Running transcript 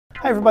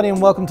Hi everybody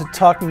and welcome to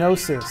Talk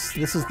Gnosis.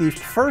 This is the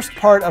first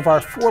part of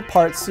our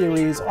four-part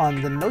series on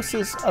the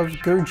Gnosis of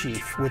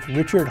Gurdjieff with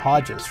Richard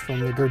Hodges from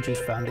the Gurdjieff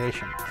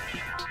Foundation.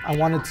 I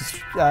wanted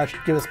to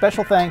give a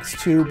special thanks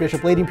to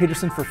Bishop Lady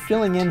Peterson for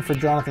filling in for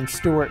Jonathan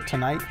Stewart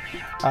tonight.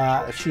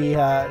 She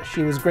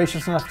was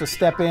gracious enough to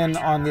step in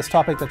on this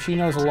topic that she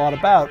knows a lot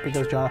about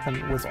because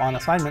Jonathan was on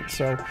assignment,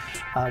 so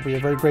we are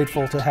very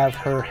grateful to have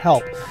her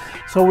help.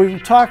 So we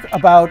talk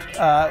about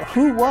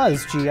who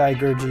was G.I.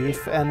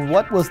 Gurdjieff and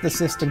what was the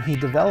system he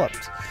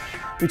developed.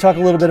 We talk a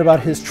little bit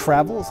about his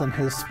travels and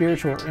his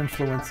spiritual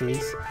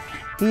influences.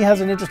 He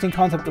has an interesting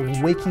concept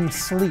of waking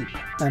sleep,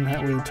 and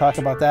we talk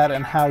about that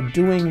and how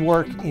doing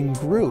work in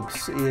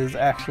groups is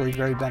actually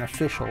very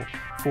beneficial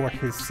for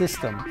his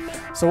system.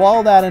 So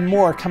all that and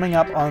more coming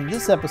up on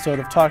this episode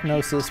of Talk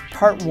Gnosis,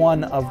 Part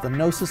 1 of the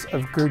Gnosis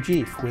of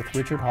Gurdjieff with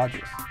Richard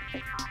Hodges.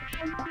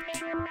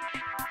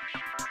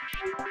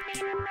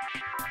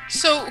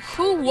 So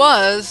who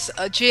was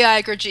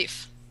G.I.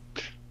 Gurdjieff?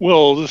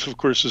 Well, this, of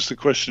course, is the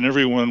question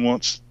everyone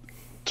wants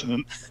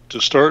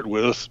to start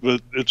with, but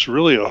it's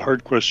really a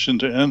hard question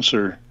to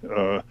answer.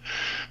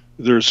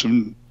 There's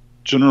some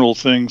general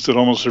things that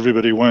almost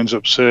everybody winds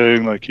up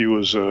saying, like he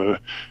was a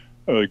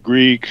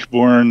Greek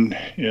born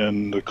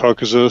in the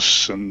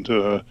Caucasus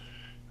and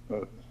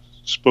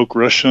spoke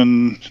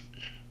Russian,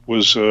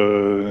 was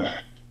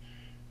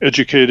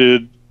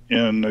educated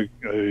in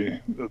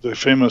the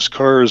famous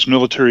Kars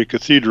military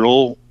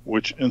cathedral,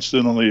 which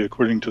incidentally,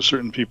 according to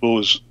certain people,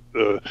 is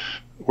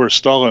where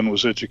Stalin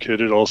was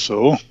educated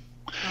also.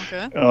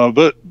 Okay.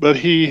 But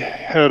he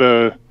had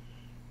a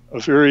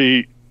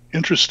very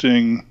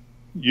interesting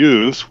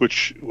youth,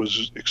 which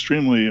was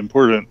extremely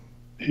important.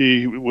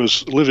 He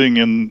was living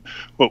in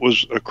what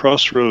was a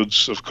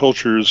crossroads of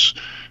cultures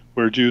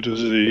where, due to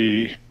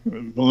the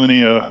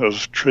millennia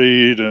of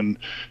trade and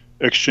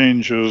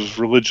exchange of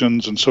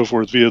religions and so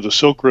forth via the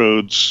Silk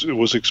Roads, it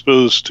was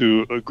exposed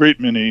to a great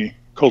many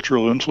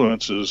cultural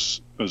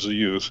influences as a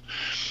youth.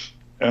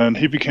 And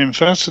he became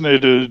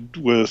fascinated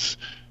with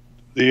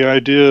the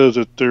idea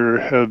that there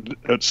had,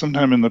 at some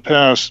time in the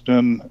past,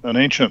 been an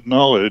ancient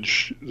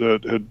knowledge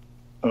that had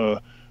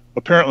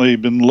apparently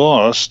been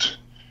lost,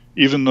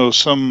 even though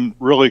some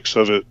relics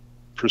of it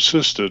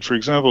persisted. For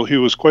example, he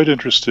was quite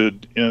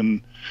interested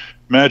in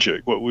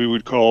magic, what we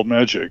would call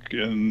magic,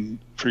 and,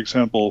 for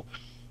example,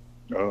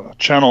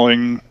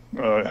 channeling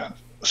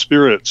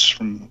spirits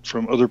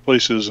from other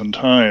places and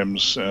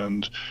times,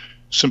 and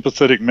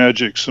sympathetic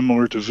magic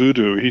similar to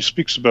voodoo. He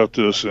speaks about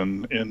this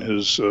in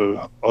his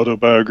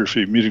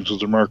autobiography, Meetings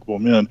with Remarkable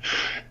Men.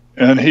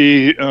 And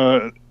he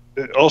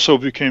also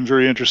became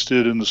very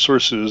interested in the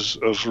sources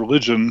of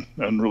religion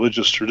and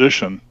religious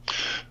tradition.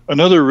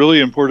 Another really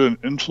important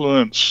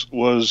influence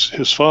was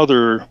his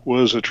father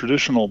was a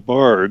traditional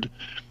bard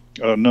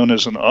known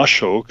as an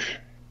Ashok,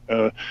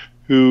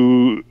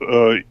 who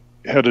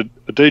had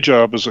a day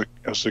job as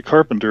a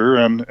carpenter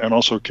and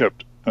also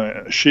kept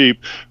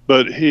sheep,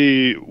 but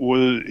he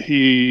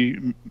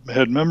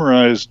had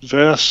memorized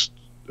vast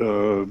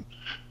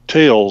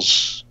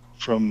tales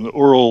from the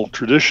oral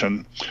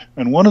tradition,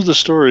 and one of the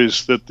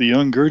stories that the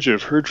young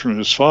Gurdjieff heard from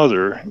his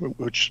father,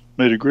 which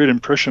made a great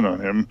impression on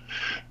him,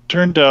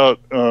 turned out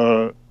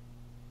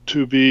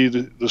to be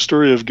the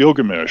story of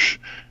Gilgamesh,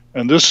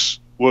 and this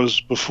was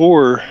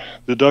before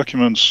the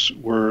documents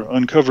were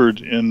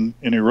uncovered in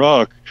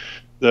Iraq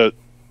that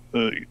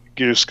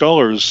gave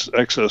scholars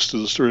access to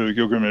the story of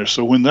Gilgamesh.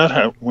 So when that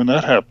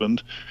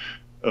happened,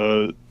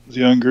 the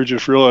young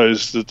Gurdjieff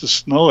realized that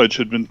this knowledge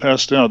had been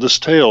passed down, this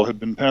tale had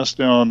been passed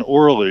down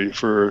orally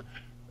for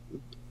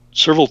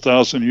several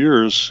thousand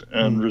years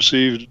and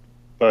received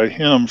by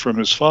him from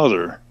his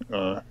father.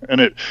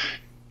 And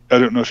I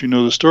don't know if you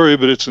know the story,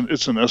 but it's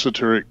an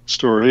esoteric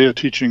story, a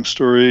teaching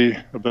story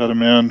about a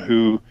man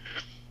who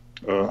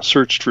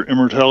searched for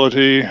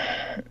immortality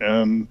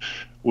and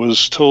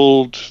was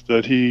told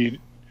that he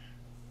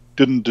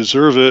didn't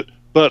deserve it,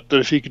 but that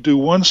if he could do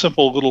one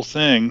simple little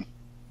thing,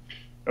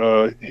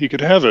 he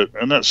could have it.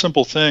 And that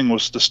simple thing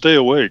was to stay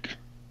awake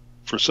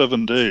for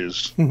 7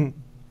 days.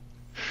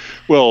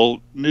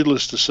 Well,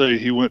 needless to say,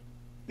 he went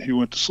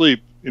to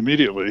sleep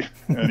immediately,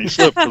 and he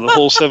slept for the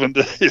whole 7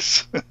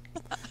 days.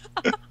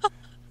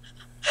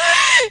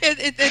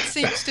 It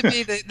seems to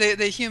be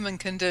the human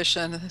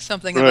condition,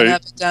 something of right. an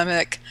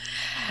epidemic.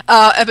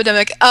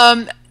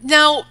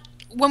 Now,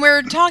 when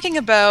we're talking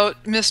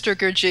about Mr.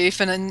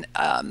 Gurdjieff, and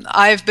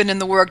I've been in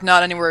the work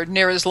not anywhere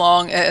near as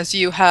long as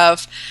you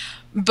have,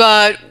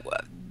 but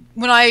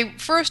when I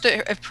first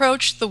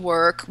approached the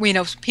work,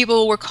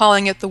 people were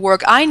calling it the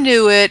work. I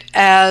knew it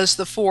as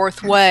the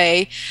Fourth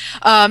Way,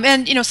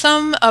 and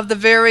some of the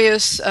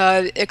various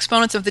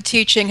exponents of the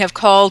teaching have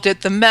called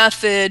it the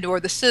method or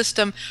the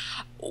system.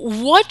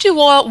 Why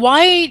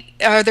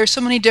are there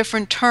so many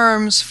different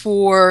terms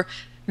for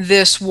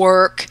this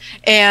work,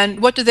 and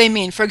what do they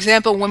mean? For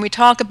example, when we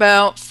talk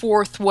about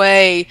Fourth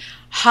Way,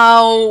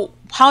 how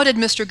did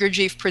Mr.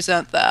 Gurdjieff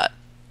present that?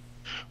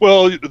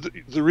 Well,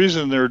 the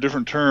reason there are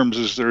different terms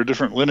is there are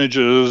different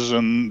lineages,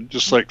 and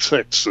just like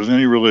sects of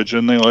any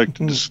religion, they like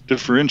to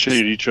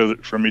differentiate each other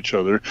from each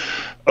other.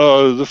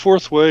 The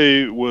fourth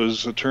way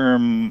was a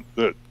term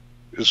that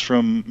is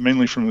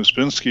mainly from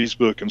Uspensky's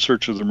book In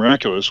Search of the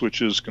Miraculous,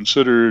 which is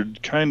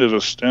considered kind of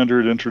a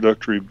standard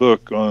introductory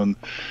book on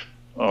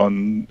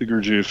the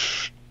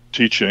Gurdjieff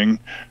teaching.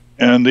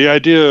 And the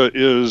idea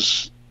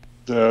is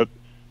that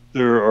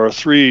there are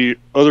three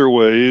other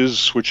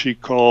ways, which he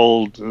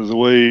called the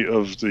way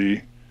of the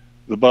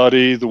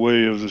body, the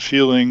way of the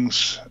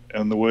feelings,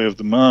 and the way of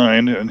the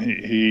mind. And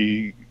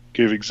he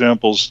gave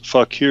examples,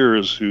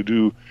 fakirs who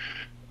do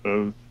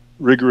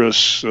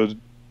rigorous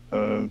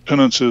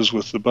penances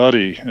with the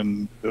body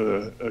and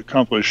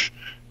accomplish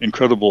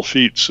incredible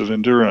feats of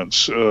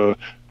endurance,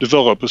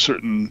 develop a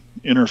certain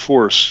inner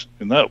force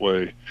in that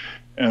way.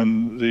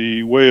 And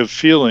the way of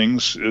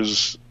feelings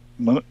is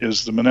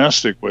the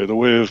monastic way, the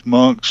way of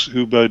monks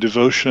who, by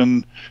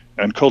devotion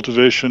and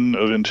cultivation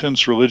of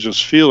intense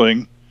religious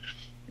feeling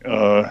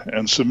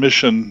and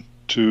submission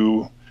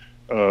to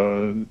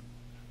of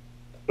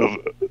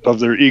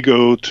their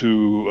ego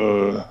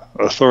to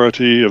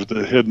authority of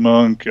the head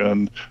monk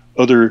and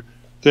other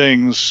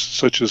things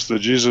such as the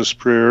Jesus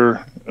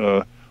prayer,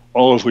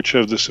 all of which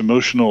have this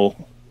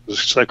emotional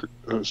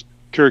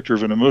character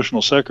of an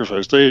emotional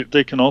sacrifice,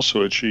 they can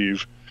also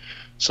achieve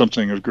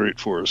something of great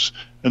force.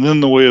 And then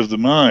the way of the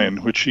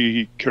mind, which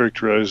he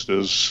characterized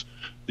as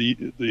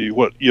the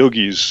what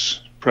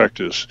yogis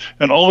practice.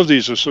 And all of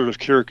these are sort of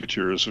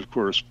caricatures, of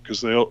course,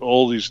 because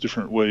all these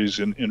different ways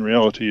in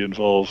reality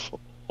involve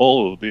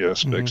all of the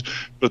aspects.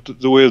 But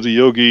the way of the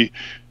yogi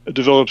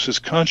develops his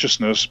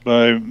consciousness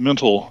by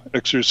mental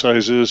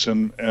exercises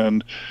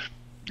and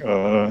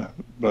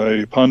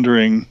by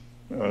pondering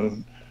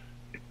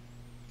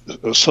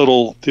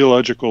subtle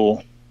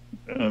theological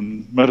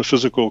and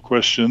metaphysical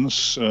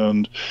questions,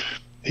 and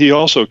he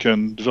also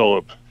can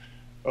develop.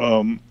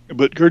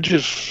 But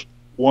Gurdjieff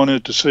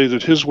wanted to say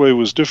that his way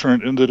was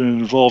different in that it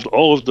involved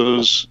all of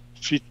those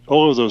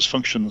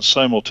functions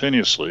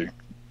simultaneously,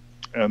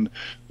 and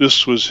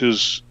this was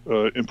his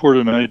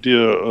important idea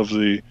of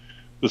the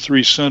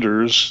three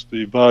centers: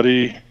 the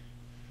body,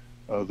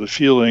 the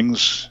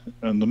feelings,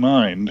 and the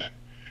mind.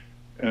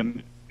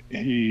 And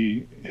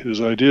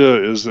his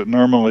idea is that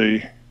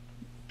normally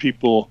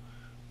people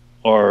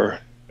are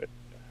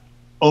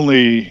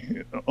only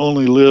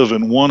live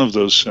in one of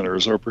those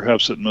centers, or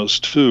perhaps at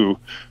most two,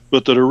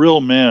 but that a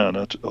real man,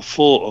 a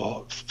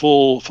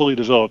fully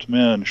developed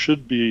man,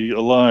 should be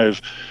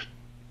alive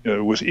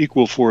with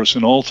equal force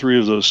in all three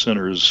of those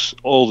centers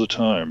all the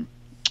time.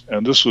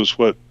 And this was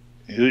what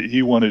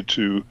he wanted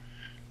to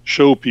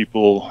show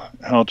people,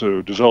 how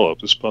to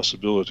develop this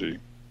possibility.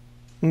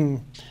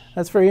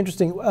 That's very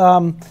interesting.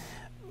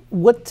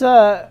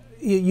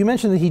 You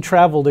mentioned that he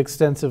traveled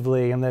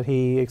extensively and that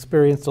he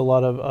experienced a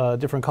lot of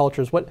different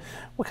cultures. What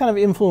kind of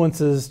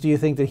influences do you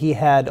think that he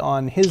had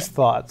on his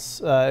thoughts,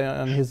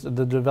 on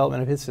the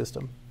development of his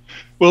system?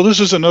 Well,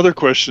 this is another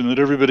question that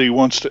everybody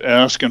wants to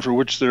ask, and for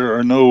which there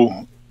are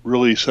no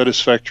really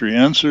satisfactory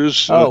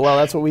answers. Oh, well,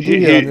 that's what we do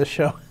here on this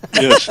show.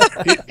 Yes,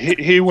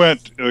 he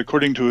went,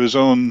 according to his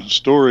own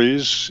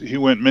stories, he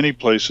went many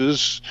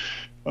places,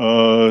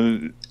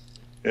 and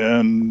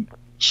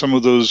some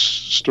of those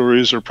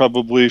stories are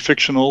probably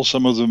fictional.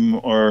 Some of them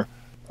are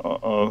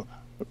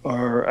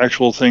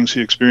actual things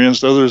he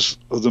experienced. Others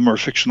of them are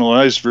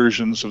fictionalized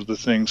versions of the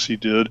things he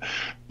did.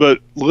 But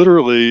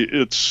literally,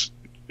 it's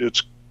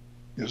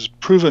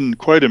proven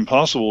quite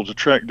impossible to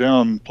track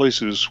down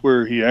places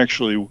where he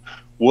actually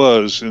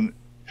was.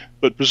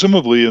 But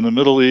presumably in the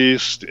Middle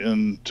East,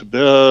 in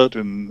Tibet,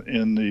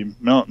 in the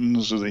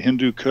mountains of the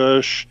Hindu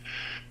Kush,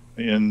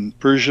 in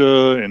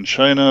Persia, in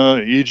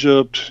China,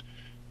 Egypt.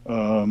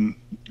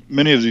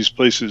 Many of these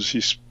places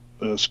he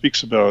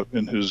speaks about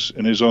in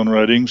his own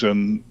writings,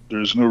 and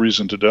there's no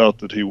reason to doubt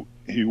that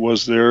he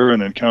was there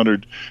and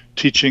encountered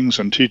teachings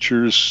and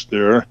teachers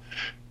there,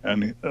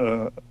 and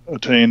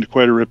attained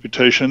quite a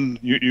reputation.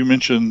 You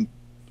mentioned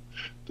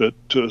that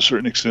to a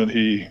certain extent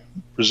he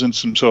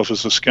presents himself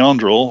as a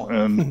scoundrel,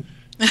 and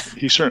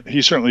he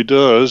certainly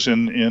does,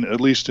 in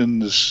at least in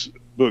this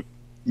book,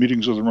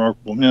 Meetings with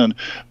Remarkable Men,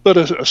 but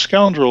a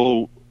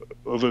scoundrel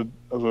of a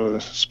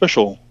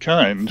special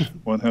kind,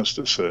 one has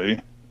to say,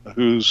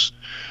 whose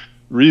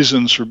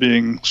reasons for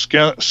being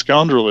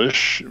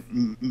scoundrelish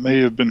may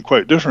have been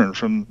quite different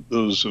from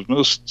those of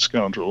most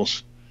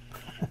scoundrels.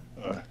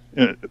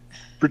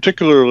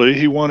 Particularly,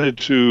 he wanted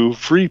to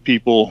free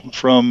people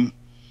from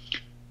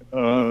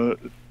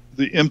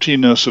the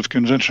emptiness of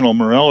conventional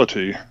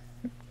morality,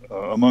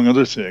 among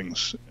other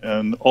things,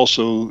 and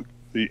also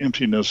the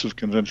emptiness of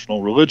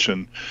conventional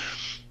religion,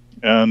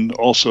 and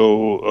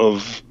also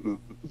of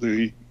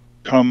the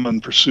common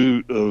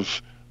pursuit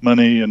of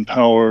money and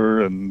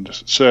power and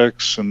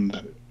sex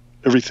and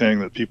everything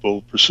that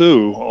people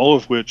pursue, all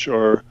of which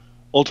are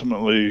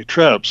ultimately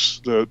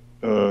traps that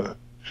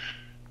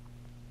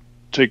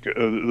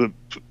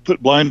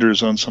put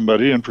blinders on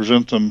somebody and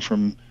prevent them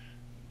from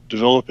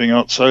developing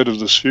outside of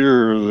the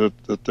sphere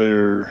that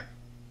they're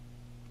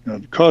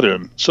caught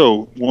in.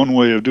 So one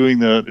way of doing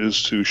that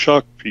is to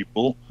shock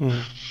people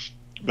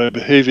by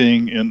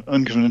behaving in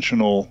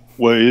unconventional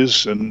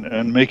ways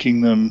and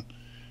making them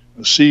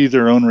see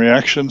their own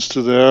reactions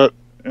to that,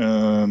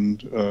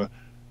 and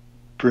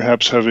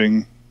perhaps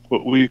having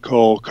what we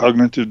call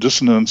cognitive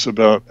dissonance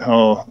about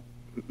how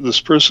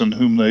this person,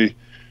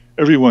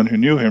 everyone who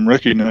knew him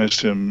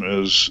recognized him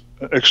as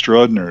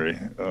extraordinary,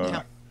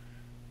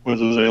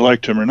 whether they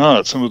liked him or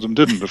not. Some of them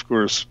didn't, of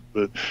course,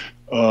 but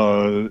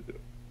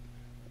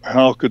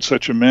how could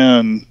such a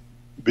man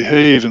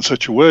behave in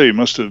such a way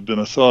must have been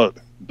a thought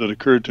that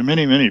occurred to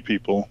many, many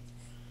people.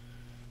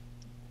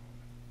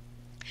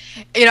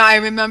 I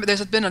remember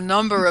there's been a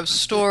number of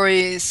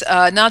stories,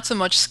 not so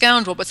much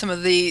scoundrel, but some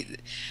of the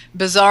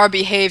bizarre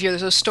behavior.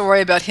 There's a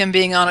story about him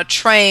being on a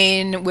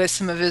train with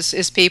some of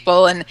his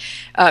people and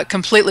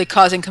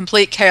causing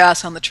complete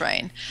chaos on the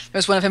train.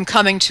 There's one of him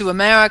coming to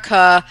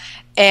America,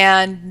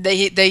 and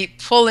they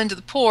pull into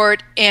the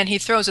port, and he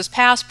throws his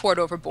passport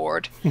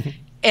overboard,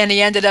 and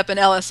he ended up in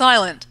Ellis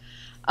Island.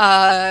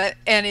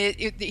 And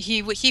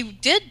he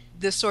did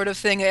this sort of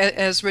thing,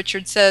 as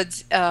Richard said,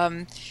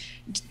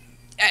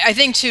 I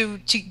think to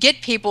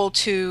get people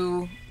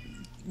to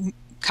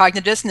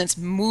cognitive dissonance,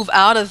 move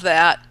out of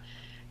that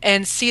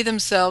and see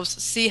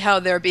how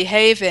they're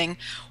behaving.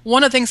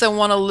 One of the things I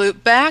want to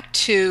loop back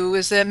to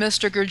is that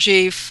Mr.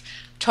 Gurdjieff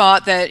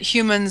taught that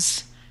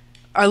humans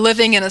are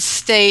living in a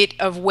state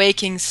of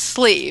waking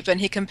sleep, and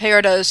he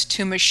compared us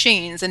to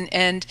machines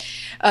and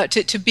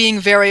to being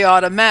very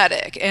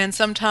automatic. And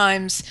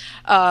sometimes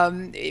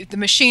if the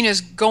machine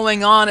is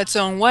going on its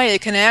own way,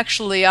 it can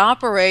actually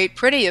operate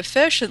pretty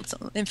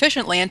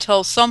efficiently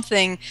until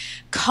something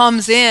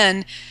comes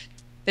in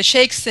that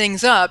shakes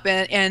things up,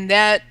 and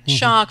that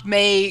shock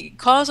may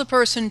cause a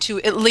person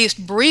to at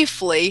least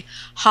briefly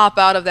hop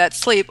out of that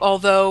sleep,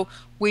 although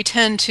we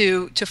tend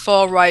to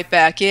fall right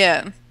back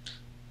in.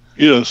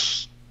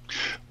 Yes.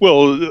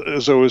 Well,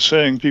 as I was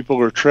saying, people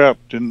are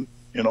trapped in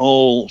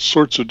all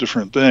sorts of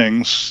different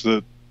things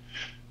that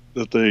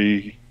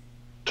they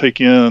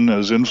take in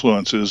as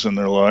influences in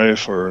their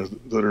life, or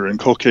that are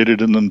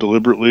inculcated in them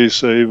deliberately,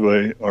 say,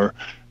 by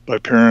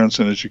parents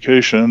and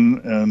education.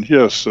 And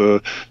yes,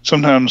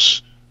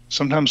 sometimes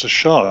a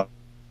shock,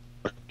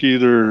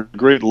 either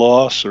great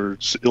loss or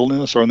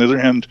illness, or on the other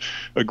hand,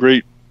 a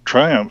great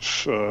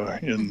triumph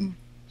in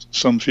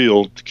some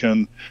field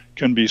can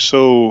be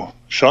so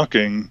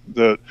shocking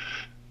that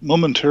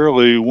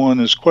momentarily one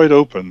is quite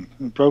open.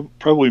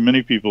 Probably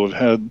many people have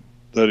had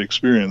that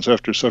experience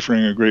after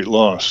suffering a great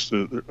loss.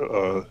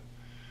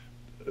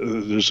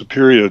 There's a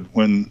period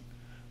when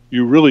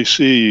you really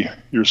see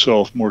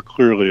yourself more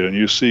clearly, and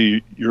you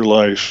see your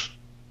life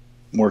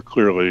more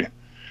clearly.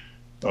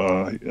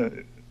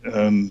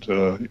 And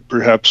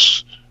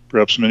perhaps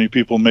many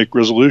people make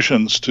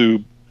resolutions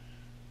to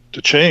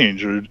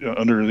change, or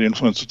under the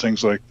influence of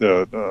things like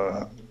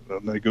that.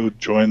 They go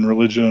join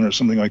religion or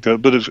something like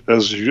that. But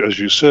as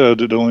you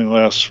said, it only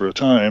lasts for a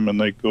time, and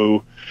they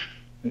go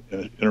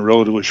in a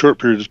relatively short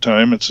period of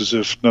time. It's as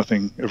if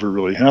nothing ever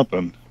really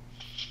happened.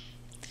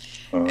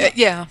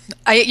 Yeah,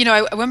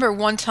 I remember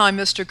one time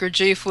Mr.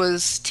 Gurdjieff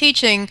was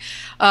teaching,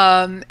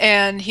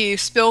 and he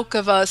spoke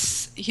of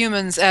us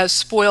humans as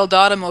spoiled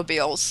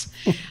automobiles.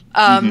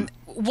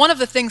 One of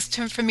the things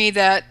for me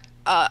that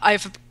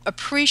I've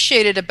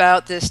appreciated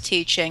about this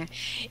teaching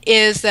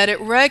is that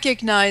it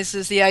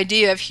recognizes the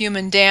idea of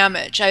human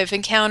damage. I've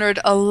encountered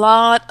a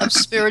lot of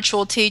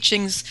spiritual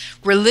teachings,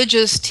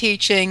 religious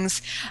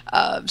teachings,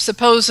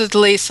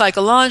 supposedly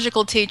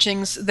psychological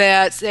teachings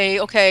that say,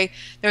 okay,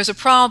 there's a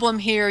problem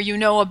here, you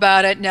know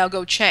about it, now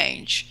go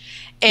change.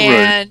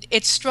 And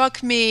it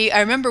struck me,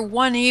 I remember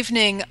one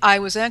evening I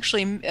was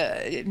actually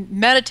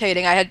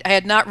meditating. I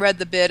had not read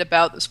the bit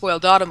about the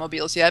spoiled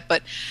automobiles yet,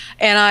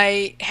 and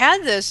I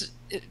had this,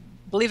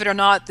 believe it or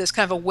not, this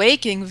kind of a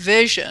waking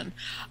vision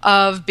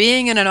of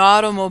being in an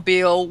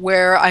automobile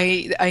where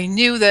I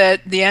knew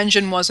that the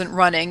engine wasn't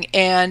running,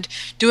 and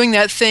doing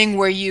that thing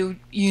where you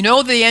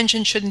know the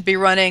engine shouldn't be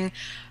running,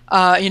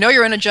 you know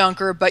you're in a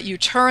junker, but you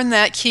turn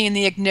that key in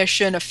the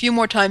ignition a few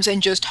more times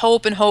and just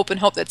hope and hope and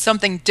hope that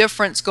something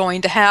different's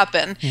going to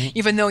happen,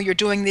 even though you're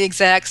doing the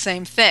exact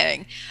same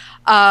thing.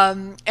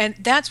 And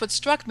that's what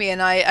struck me,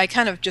 and I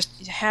kind of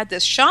just had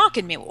this shock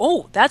in me.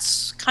 Oh,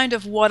 that's kind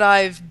of what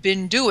I've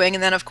been doing.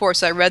 And then, of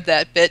course, I read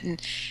that bit and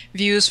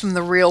Views from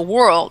the Real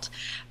World.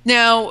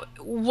 Now,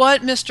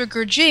 what Mr.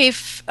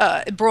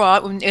 Gurdjieff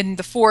brought in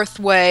the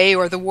fourth way,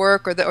 or the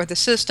work, or the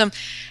system,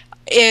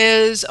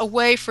 is a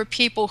way for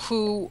people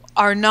who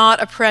are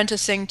not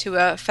apprenticing to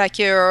a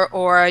fakir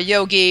or a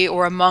yogi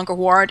or a monk, or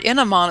who aren't in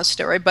a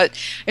monastery, but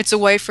it's a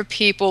way for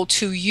people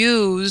to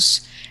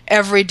use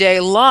everyday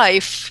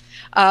life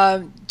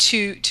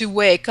to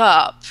wake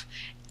up.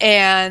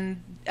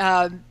 And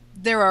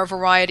there are a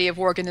variety of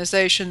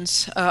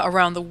organizations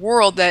around the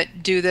world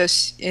that do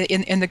this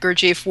in the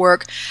Gurdjieff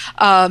work.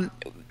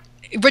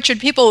 Richard,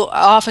 people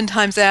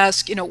oftentimes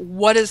ask,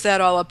 what is that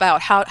all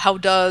about? How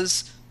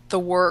does the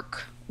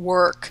work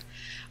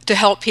to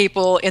help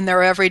people in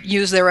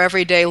use their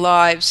everyday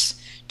lives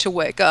to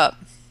wake up?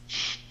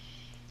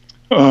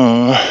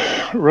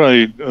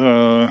 Right.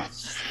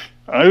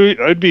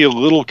 I'd be a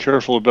little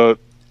careful about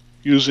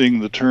using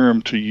the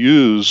term to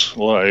use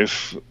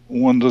life.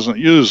 One doesn't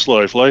use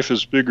life. Life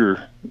is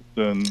bigger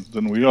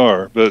than we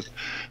are, but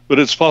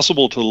it's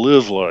possible to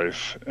live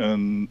life.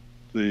 And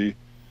the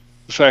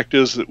fact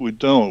is that we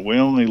don't. We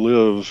only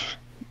live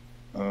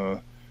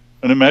an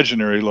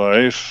imaginary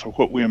life,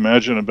 what we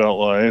imagine about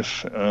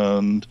life,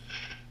 and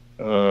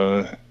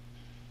to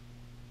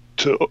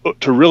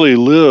really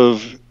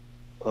live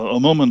a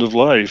moment of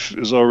life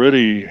is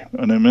already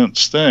an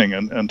immense thing,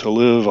 and to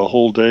live a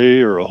whole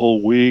day or a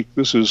whole week,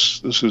 this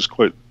is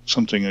quite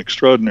something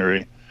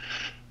extraordinary.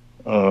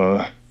 And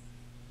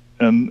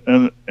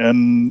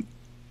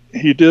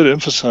he did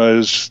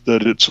emphasize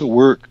that it's a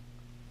work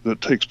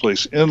that takes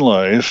place in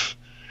life,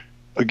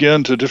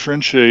 again, to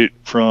differentiate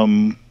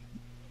from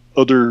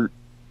other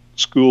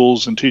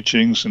schools and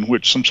teachings in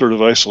which some sort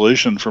of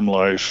isolation from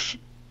life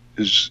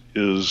is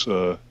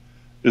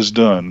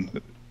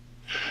done.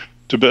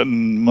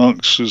 Tibetan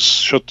monks who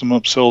shut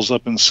themselves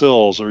up in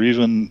cells, or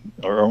even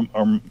our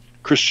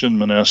Christian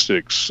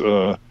monastics,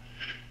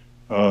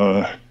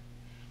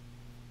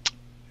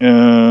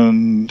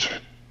 and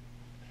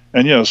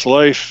yes,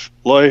 life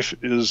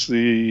is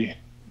the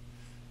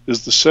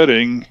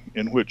setting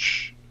in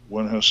which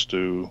one has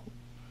to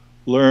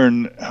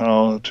learn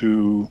how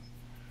to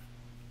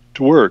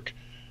work.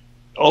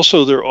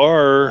 Also, there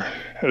are,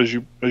 as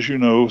you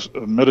know,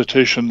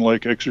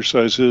 meditation-like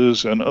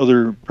exercises and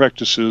other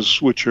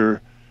practices which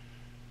are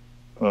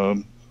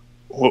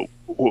what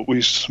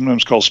we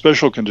sometimes call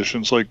special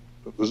conditions, like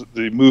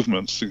the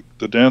movements,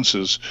 the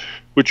dances,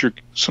 which are,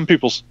 some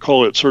people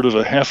call it sort of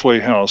a halfway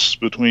house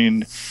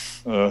between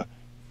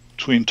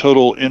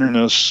total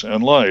innerness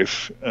and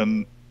life.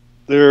 And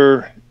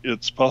there,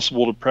 it's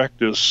possible to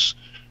practice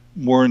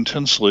more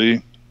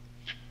intensely,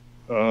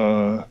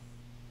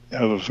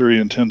 have a very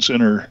intense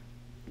inner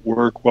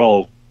work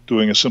while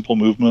doing a simple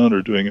movement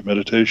or doing a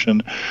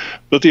meditation.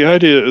 But the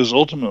idea is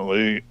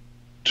ultimately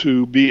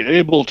to be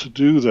able to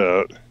do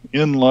that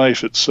in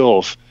life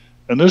itself.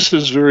 And this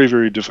is very,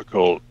 very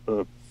difficult.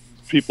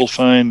 People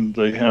find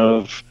they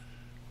have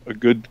a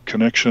good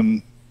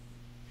connection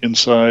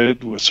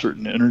inside with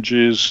certain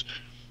energies,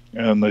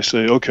 and they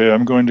say, okay,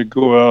 I'm going to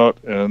go out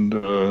and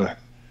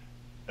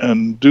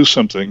do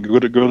something, go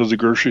to the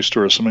grocery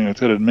store or something like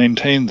that, and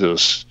maintain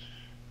this.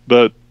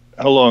 But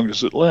how long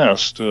does it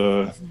last?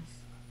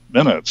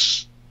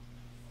 Minutes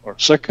or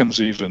seconds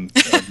even.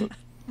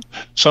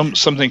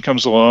 Something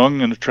comes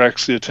along and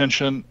attracts the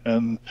attention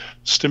and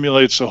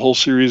stimulates a whole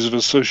series of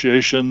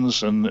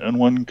associations, and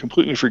one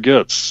completely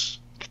forgets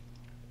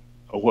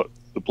what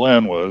the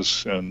plan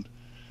was, and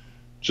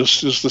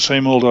just is the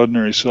same old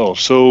ordinary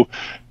self.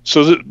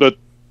 But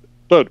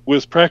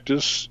with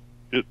practice,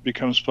 it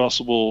becomes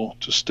possible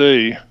to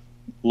stay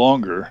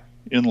longer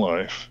in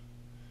life.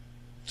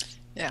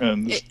 Yeah.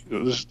 And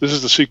this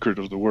is the secret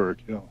of the work.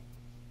 Yeah.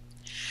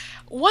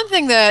 One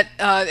thing that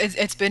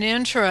it's been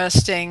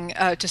interesting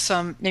to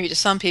some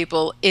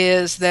people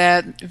is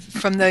that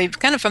from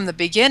the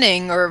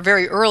beginning, or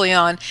very early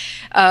on,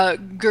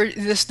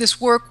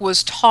 this work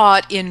was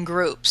taught in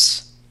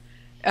groups.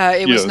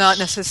 It was not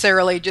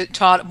necessarily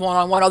taught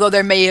one-on-one, although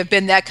there may have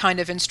been that kind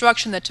of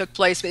instruction that took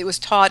place, but it was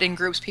taught in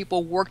groups.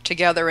 People worked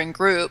together in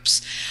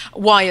groups.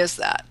 Why is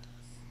that?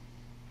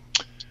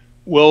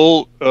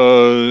 Well,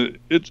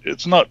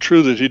 it's not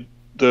true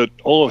that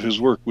all of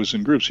his work was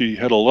in groups. He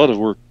had a lot of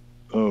work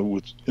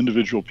with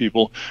individual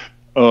people,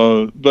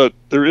 but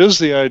there is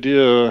the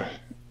idea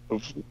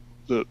of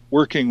that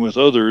working with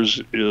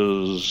others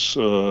is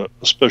a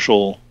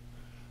special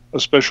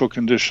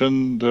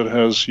condition that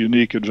has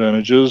unique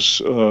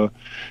advantages,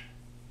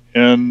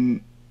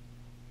 and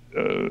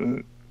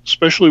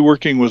especially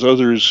working with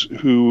others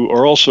who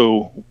are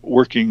also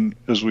working,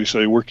 as we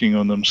say, working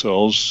on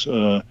themselves.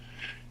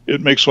 It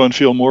makes one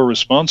feel more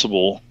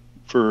responsible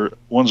for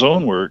one's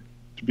own work,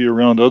 to be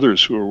around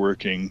others who are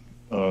working.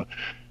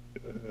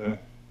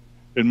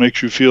 It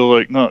makes you feel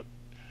like not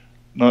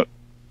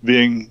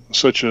being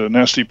such a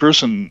nasty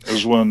person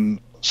as one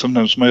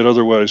sometimes might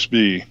otherwise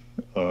be,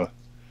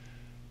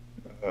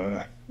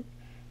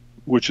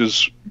 which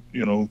is,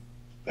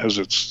 has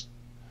its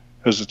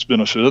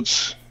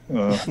benefits.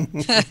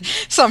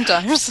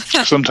 Sometimes.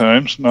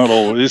 Sometimes, not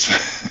always.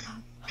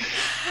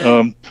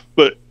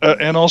 But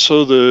and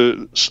also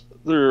there's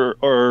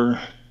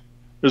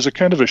a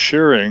kind of a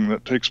sharing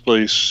that takes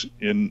place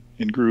in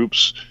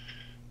groups,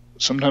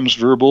 sometimes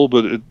verbal,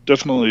 but it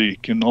definitely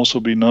can also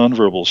be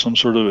nonverbal, some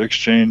sort of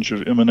exchange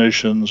of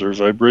emanations or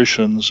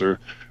vibrations or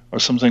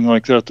something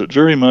like that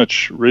very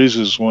much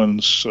raises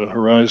one's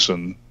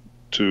horizon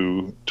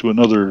to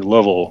another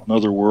level,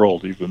 another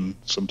world even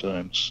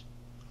sometimes.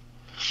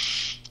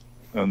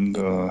 And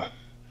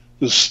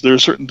there are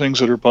certain things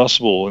that are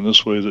possible in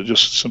this way that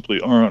just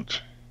simply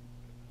aren't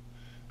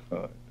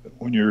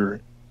when you're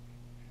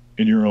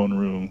in your own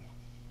room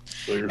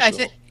by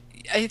yourself.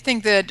 I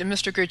think that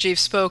Mr. Gurdjieff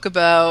spoke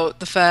about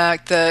the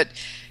fact that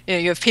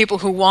you have people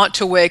who want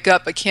to wake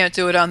up but can't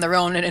do it on their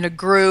own, and in a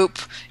group,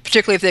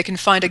 particularly if they can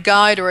find a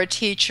guide or a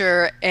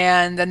teacher,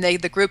 and then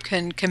the group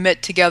can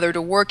commit together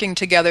to working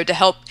together to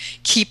help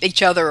keep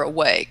each other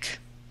awake.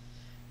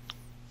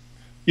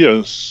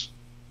 Yes.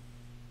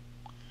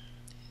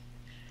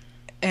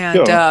 And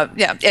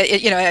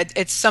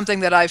it's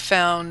something that I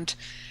found.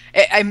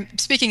 I'm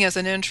speaking as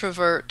an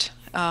introvert.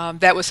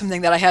 That was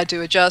something that I had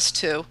to adjust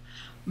to.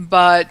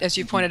 But as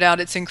you pointed out,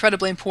 it's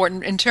incredibly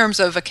important in terms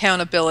of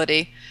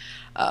accountability,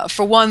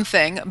 for one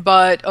thing.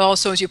 But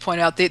also, as you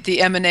point out,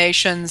 the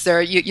emanations.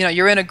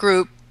 You're in a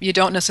group. You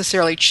don't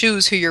necessarily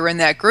choose who you're in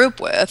that group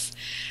with,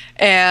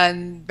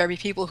 and there be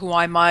people who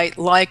I might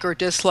like or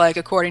dislike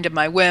according to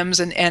my whims,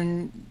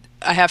 and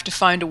I have to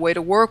find a way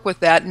to work with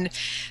that, and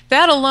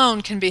that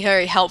alone can be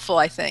very helpful,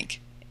 I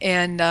think,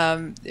 in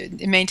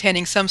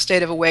maintaining some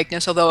state of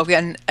awakeness. Although,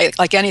 again,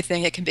 like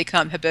anything, it can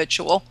become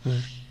habitual.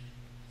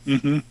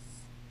 Mm-hmm.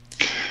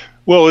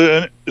 Well,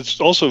 and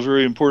it's also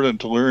very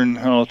important to learn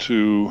how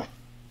to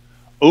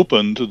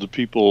open to the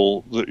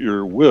people that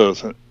you're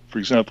with. For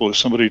example, if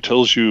somebody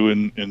tells you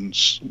in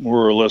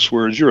more or less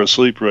words, "You're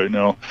asleep right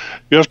now,"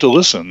 you have to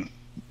listen.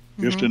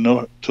 You have to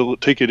know to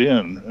take it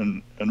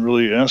in and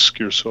really ask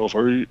yourself,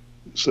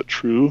 is that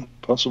true,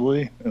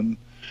 possibly? And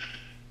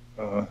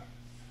you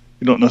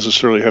don't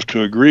necessarily have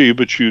to agree,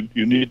 but you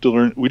need to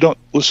learn. We don't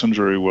listen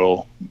very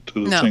well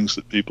to the things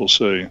that people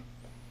say.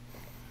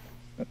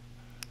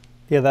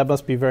 Yeah, that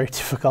must be very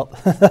difficult.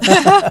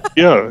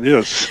 Yeah,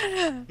 yes.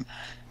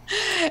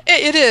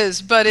 It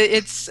is, but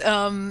it's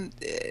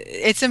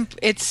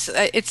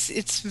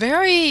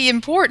very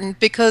important,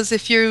 because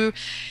if you're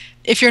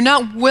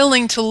not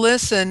willing to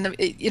listen,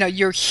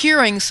 you're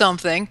hearing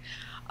something,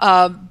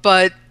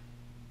 but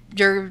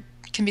you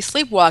can be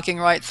sleepwalking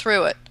right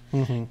through it.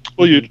 Mm-hmm.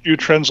 Well, you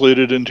translate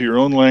it into your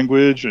own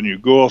language, and you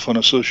go off on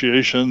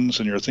associations,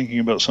 and you're thinking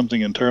about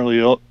something entirely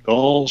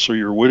else, or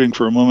you're waiting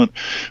for a moment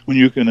when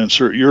you can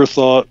insert your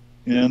thought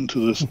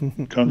into this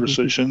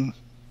conversation.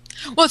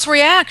 Well, it's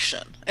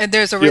reaction, and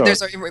there's a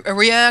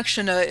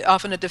reaction,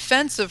 often a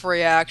defensive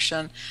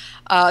reaction,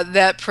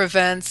 that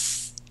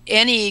prevents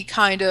any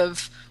kind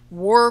of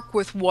work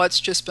with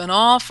what's just been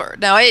offered.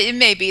 Now, it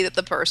may be that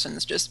the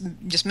person's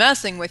just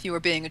messing with you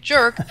or being a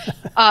jerk,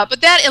 but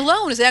that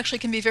alone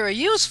can be very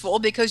useful,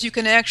 because you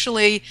can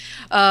actually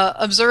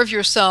observe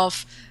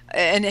yourself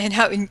and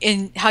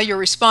how you're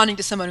responding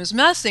to someone who's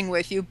messing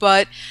with you.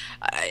 But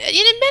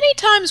many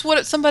times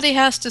what somebody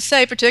has to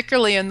say,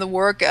 particularly in the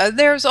work,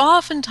 there's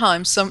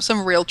oftentimes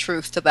some real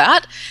truth to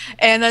that,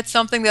 and that's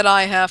something that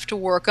I have to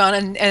work on.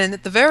 And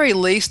at the very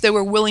least, they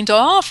were willing to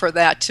offer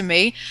that to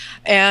me,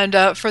 and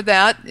for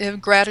that,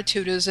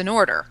 gratitude is in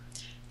order.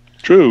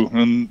 True,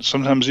 and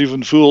sometimes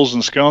even fools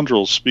and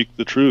scoundrels speak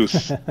the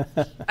truth.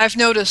 I've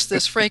noticed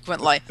this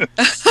frequently.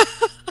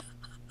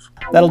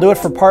 That'll do it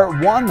for part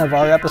 1 of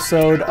our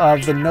episode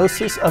of the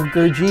Gnosis of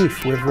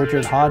Gurdjieff with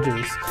Richard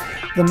Hodges.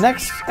 The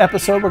next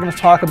episode, we're going to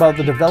talk about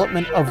the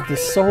development of the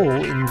soul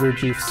in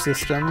Gurdjieff's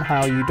system,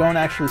 how you don't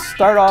actually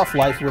start off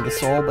life with a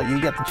soul, but you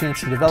get the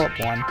chance to develop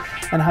one,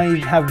 and how you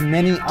have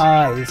many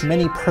eyes,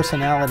 many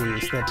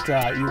personalities that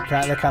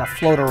kind of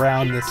float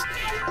around this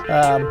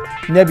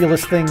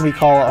nebulous thing we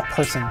call a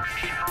person.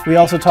 We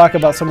also talk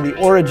about some of the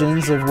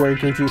origins of where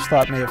Gurdjieff's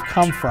thought may have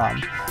come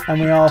from. And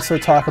we also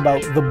talk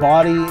about the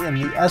body and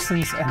the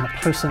essence and the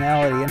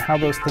personality and how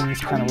those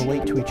things kind of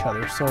relate to each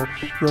other. So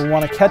you'll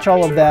want to catch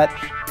all of that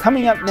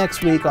coming up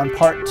next week on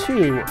part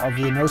 2 of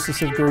the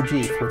Gnosis of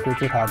Gurdjieff with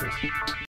Richard Hodges.